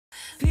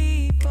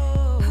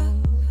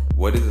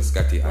What is a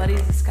Skattie icon? What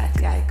is a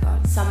Skattie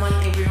icon? Someone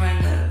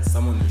everyone knows.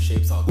 Someone who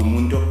shapes our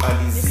culture.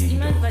 Dis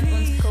iemand wat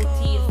ons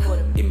kultuur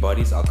vorm.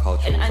 Embodies our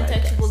culture. An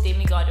untouchable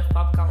demigod of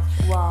pop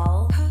culture.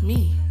 Well,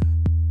 me.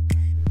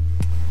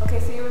 Okay,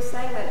 so you were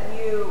saying that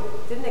you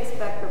didn't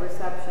expect the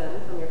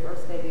reception from your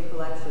first debut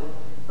collection,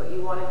 but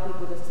you wanted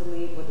people just to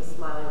leave with a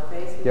smiling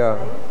face. Yeah,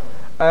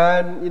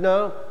 and you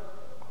know,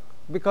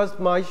 because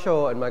my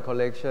show and my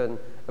collection,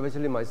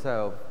 especially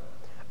myself,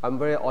 I'm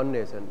very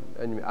honest and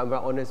I'm a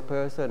very honest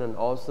person, and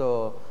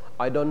also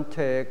I don't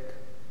take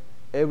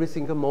every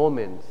single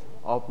moment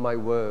of my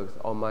works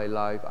or my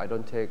life, I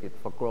don't take it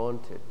for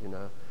granted, you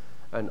know.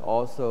 And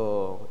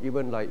also,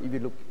 even like if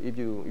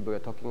you were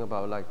talking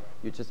about, like,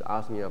 you just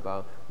asked me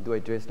about, do I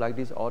dress like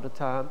this all the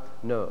time?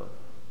 No.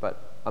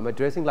 But am I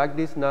dressing like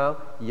this now?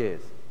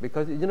 Yes.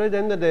 Because, you know, at the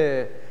end of the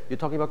day, you're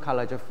talking about Karl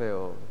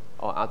Lagerfeld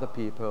or other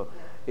people.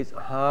 It's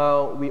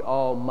how we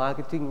are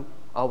marketing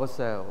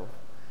ourselves.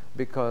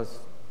 Because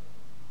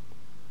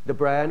the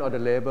brand or the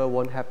label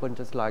won't happen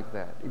just like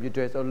that. If you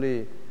dress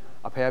only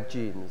a pair of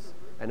jeans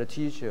and a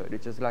t-shirt,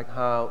 it's just like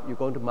how you're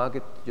going to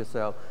market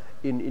yourself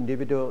in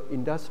individual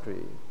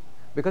industry.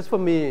 Because for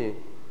me,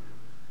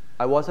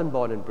 I wasn't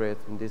born and bred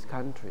in this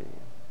country,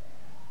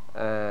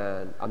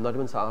 and I'm not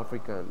even South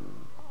African.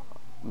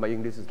 My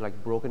English is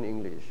like broken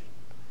English.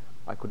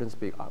 I couldn't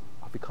speak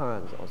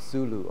Afrikaans or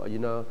Zulu, or, you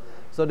know.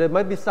 So there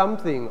might be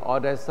something,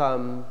 or there's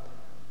some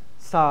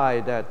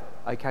side that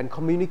I can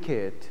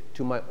communicate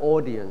to my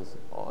audience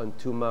and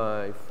to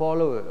my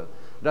follower.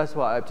 That's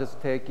why I'm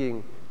just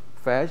taking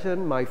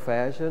fashion, my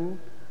fashion,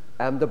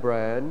 I'm the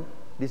brand.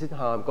 This is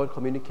how I'm going to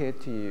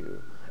communicate to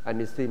you.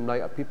 And it seems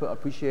like people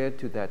appreciate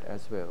to that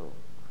as well.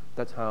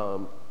 That's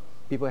how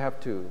people have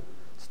to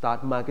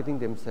start marketing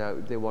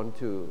themselves if they want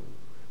to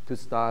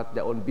start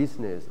their own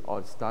business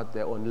or start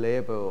their own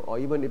label, or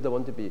even if they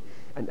want to be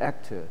an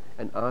actor,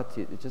 an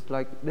artist. It's just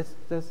like, that's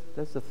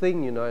the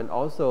thing, you know. And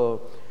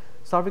also,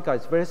 South Africa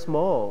is very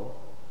small.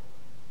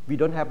 We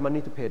don't have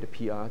money to pay the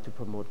PR to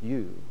promote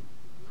you.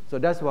 So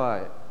that's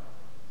why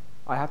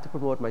I have to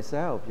promote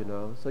myself, you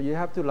know. So you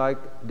have to like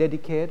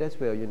dedicate as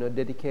well, you know.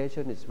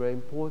 Dedication is very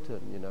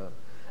important, you know.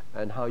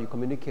 And how you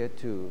communicate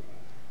to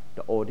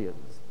the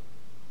audience,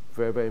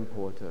 very, very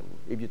important.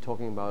 If you're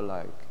talking about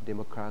like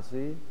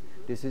democracy,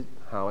 this is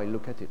how I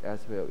look at it as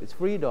well. It's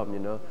freedom, you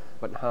know,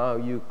 but how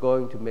you're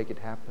going to make it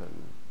happen.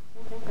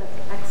 I think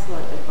that's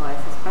excellent advice,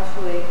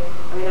 especially,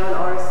 I mean, I'm an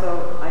artist,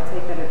 so I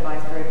take that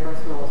advice very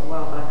personal as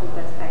well, but I think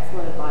that's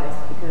excellent advice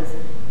because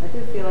I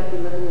do feel like we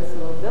live in this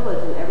little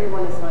village and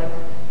everyone is like,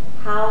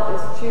 how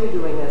is Chu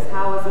doing this?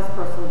 How is this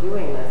person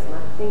doing this? And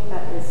I think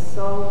that is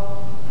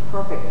so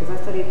perfect because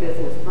I studied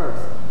business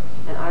first,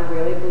 and I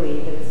really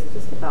believe that it's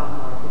just about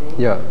marketing.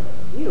 Yeah.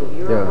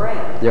 You're a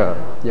brand.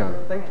 Yeah.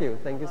 Thank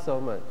you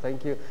so much.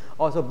 Thank you.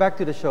 Also, back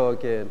to the show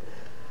again.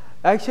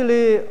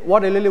 Actually,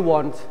 what I really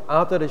want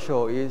after the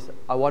show is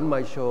I want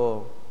my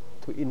show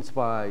to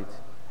inspire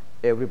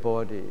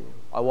everybody.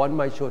 I want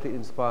my show to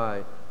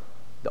inspire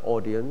the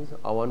audience.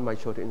 I want my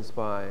show to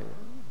inspire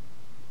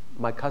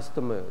my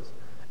customers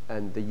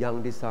and the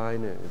young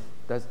designers.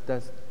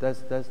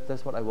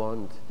 That's what I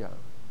want. Yeah.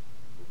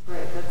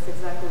 Right. That's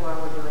exactly why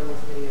we're doing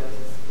these videos.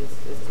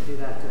 Is to do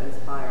that, to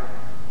inspire.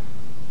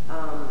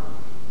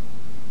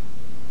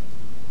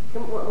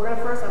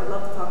 First, I would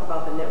love to talk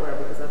about the knitwear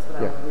because that's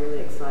what I was really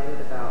excited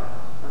about.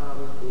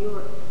 We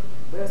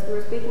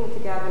were speaking to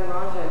Gavin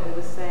Raja, and he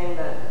was saying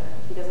that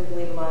he doesn't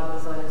believe a lot of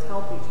designers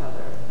help each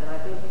other. And I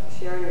think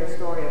sharing your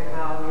story of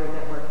how your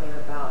knitwear came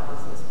about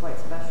is quite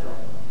special.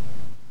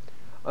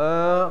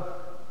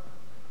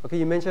 Okay,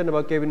 you mentioned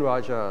about Gavin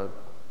Raja,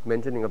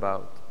 mentioning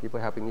about people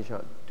helping each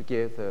other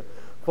together.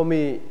 For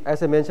me,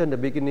 as I mentioned at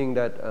the beginning,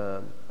 that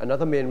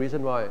another main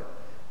reason why,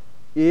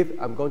 if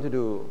I'm going to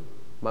do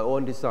my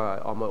own design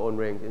or my own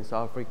range in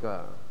South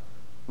Africa,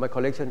 my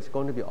collection is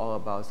going to be all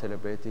about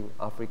celebrating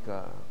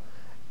Africa.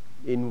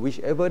 In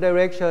whichever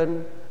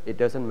direction, it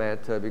doesn't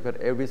matter because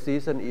every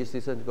season, each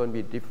season is going to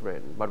be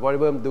different. But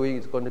whatever I'm doing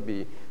is going to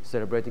be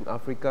celebrating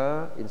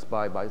Africa,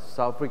 inspired by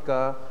South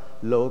Africa,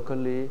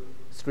 locally,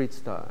 street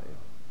style.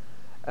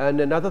 And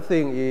another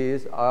thing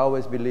is, I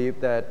always believe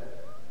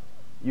that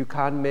you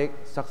can't make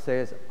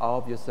success out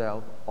of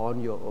yourself on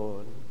your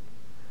own.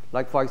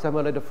 Like for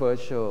example, at the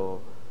first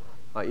show,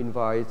 I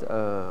invite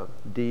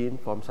Dean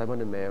from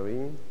Simon &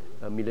 Mary,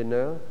 a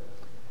millionaire,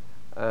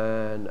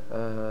 and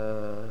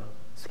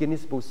Skinny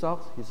Spool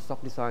Socks, he's a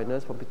sock designer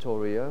from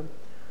Pretoria,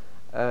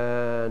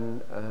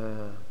 and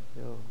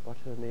what's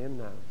her name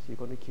now? She's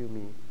going to kill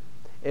me.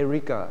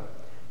 Erika,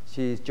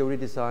 she's jewelry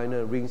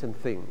designer, rings and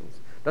things.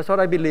 That's what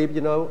I believe,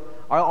 you know.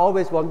 I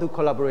always want to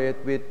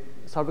collaborate with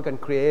South African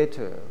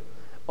creator,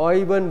 or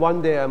even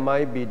one day I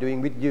might be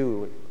doing with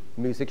you,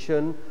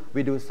 musician,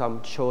 we do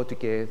some show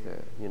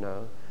together, you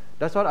know.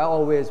 That's what I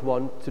always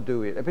want to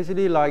do it,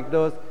 especially like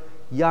those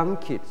young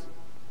kids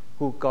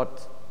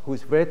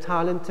who's very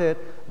talented,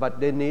 but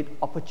they need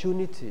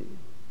opportunity.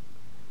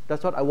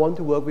 That's what I want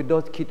to work with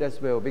those kids as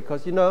well,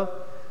 because, you know,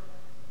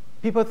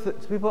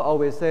 people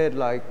always say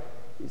like,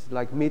 it's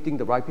like meeting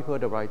the right people at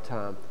the right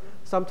time.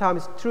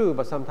 sometimes it's true,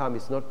 but sometimes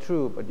it's not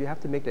true. But you have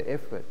to make the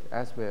effort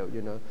as well,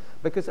 you know.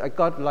 Because I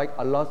got like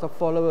a lot of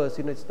followers,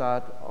 you know,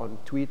 start on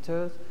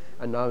Twitter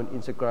and now on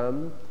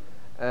Instagram.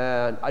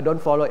 And I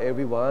don't follow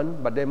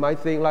everyone, but they might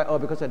think like, oh,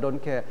 because I don't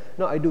care.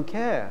 No, I do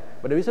care.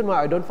 But the reason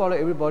why I don't follow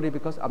everybody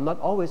because I'm not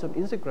always on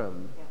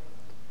Instagram. Yeah.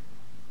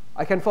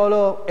 I can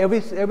follow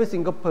every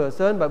single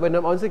person, but when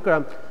I'm on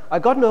Instagram, I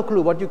got no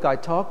clue what you guys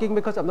talking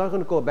because I'm not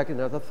going to go back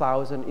another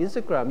 1,000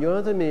 Instagram. You know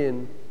what I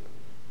mean?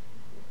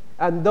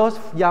 And those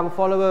young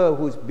followers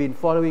who's been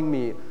following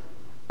me,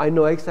 I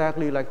know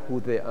exactly like who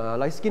they are.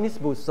 Like Skinny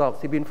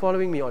Socks, he's been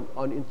following me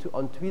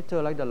on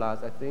Twitter like the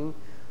last, I think,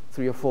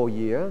 3 or 4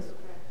 years.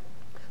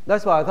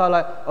 That's why I thought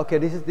like, okay,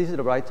 this is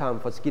the right time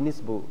for Skinny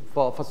Spoo,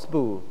 for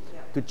Spoo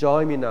to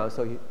join me now.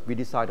 So we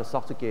decided to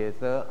talk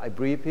together. I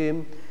brief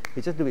him.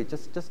 He just do it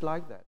just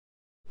like that.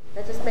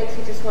 That just makes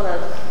you just want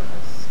to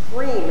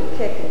scream and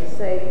kick and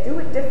say, do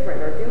it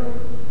different or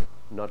do.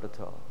 Not at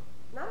all.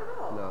 Not at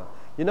all. No.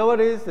 You know what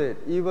is it?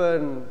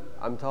 Even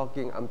I'm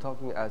talking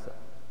as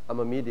I'm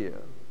a media,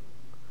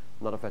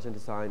 not a fashion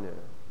designer.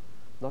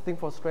 Nothing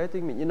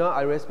frustrating me. You know,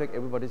 I respect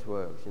everybody's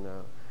works. You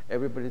know.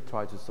 Everybody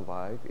tries to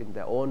survive in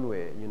their own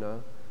way, you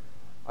know.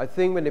 I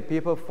think when the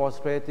people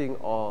frustrating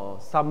or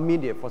some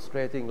media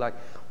frustrating, like,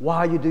 why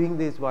are you doing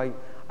this? Why?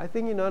 I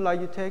think, you know, like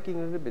you're taking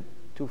a little bit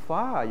too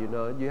far, you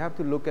know. You have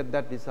to look at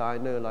that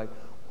designer, like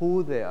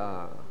who they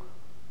are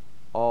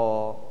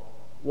or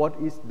what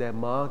is their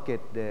market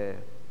they're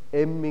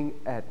aiming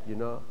at, you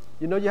know.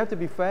 You know, you have to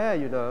be fair,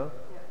 you know.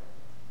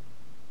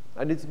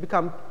 Yeah. And it's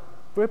become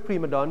very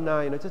prima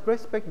donna, you know, just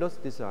respect those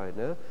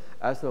designers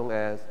as long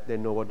as they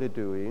know what they're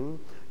doing.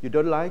 You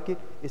don't like it,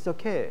 it's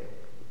okay,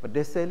 but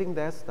they're selling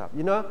their stuff.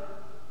 You know,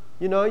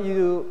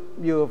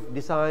 you have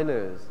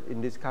designers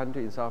in this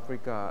country, in South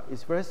Africa.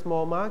 It's a very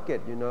small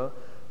market, you know.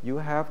 You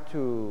have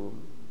to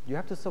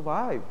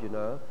survive, you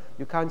know.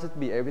 You can't just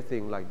be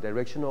everything like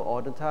directional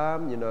all the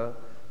time, you know,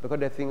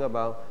 because they think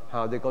about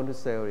how they're going to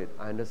sell it.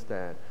 I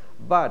understand,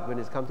 but when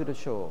it comes to the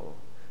show,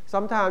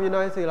 sometimes, you know,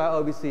 I say like,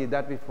 oh, we see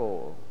that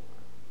before.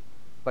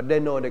 But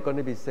they know they're going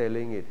to be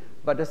selling it.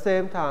 But at the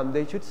same time,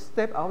 they should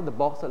step out of the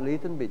box a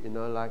little bit, you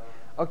know, like,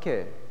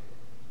 okay,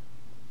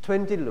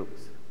 20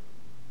 looks.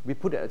 We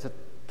put it as a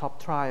top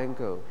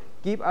triangle.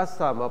 Give us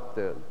some of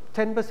the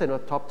 10%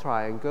 of top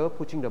triangle,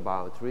 pushing the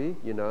boundary,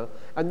 you know,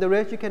 and the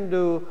rest you can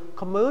do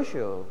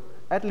commercial.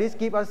 At least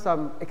give us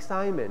some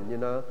excitement, you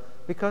know,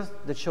 because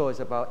the show is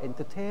about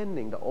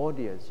entertaining the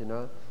audience, you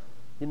know.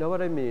 You know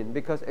what I mean?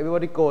 Because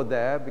everybody go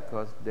there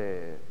because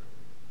they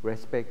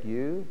respect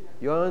you.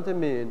 You know what I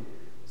mean?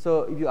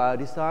 So if you are a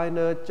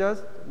designer,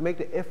 just make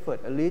the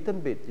effort a little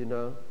bit, you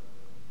know.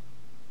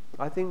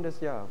 I think that's,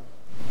 yeah.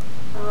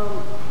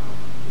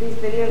 These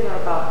videos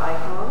are about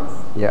icons.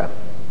 Yeah.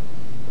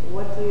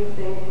 What do you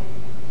think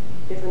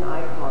is an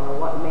icon, or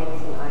what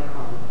makes an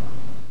icon?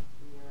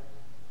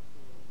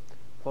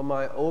 For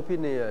my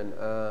opinion,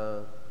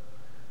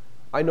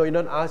 I know you're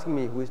not asking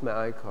me who is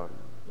my icon.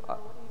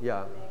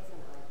 Yeah.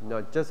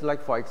 No, just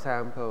like for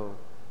example,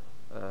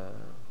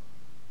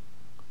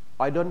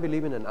 I don't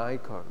believe in an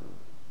icon.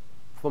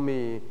 For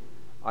me,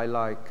 I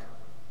like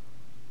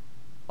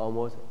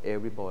almost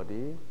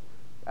everybody.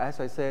 As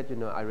I said, you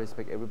know, I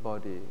respect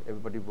everybody.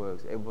 Everybody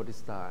works, everybody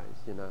styles,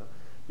 you know.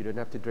 You don't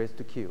have to dress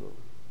to kill.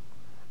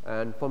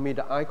 And for me,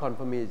 the icon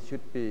for me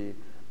should be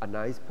a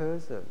nice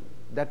person.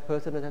 That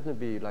person doesn't have to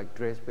be like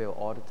dressed well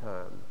all the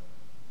time.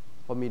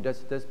 For me,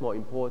 that's more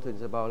important.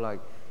 It's about like,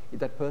 if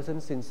that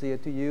person's sincere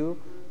to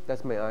you,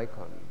 that's my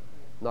icon.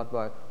 Not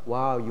like,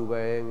 wow, you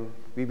wearing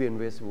Vivienne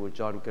Westwood,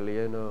 John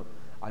Galliano.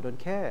 I don't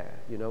care,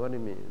 you know what I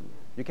mean?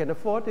 You can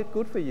afford it,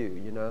 good for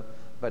you, you know.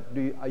 But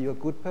are you a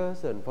good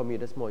person? For me,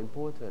 that's more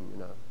important, you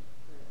know.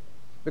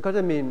 Because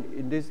I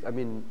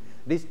mean,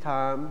 this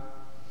time,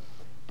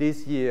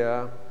 this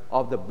year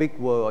of the big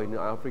world in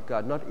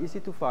Africa, not easy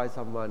to find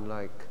someone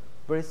like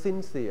very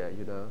sincere,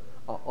 you know,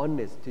 or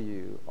honest to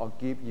you, or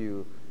give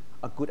you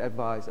a good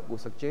advice, a good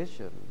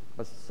suggestion.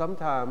 But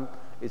sometimes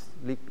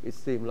it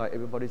seems like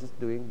everybody's just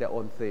doing their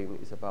own thing.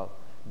 It's about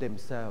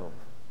themselves.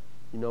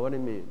 You know what I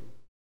mean?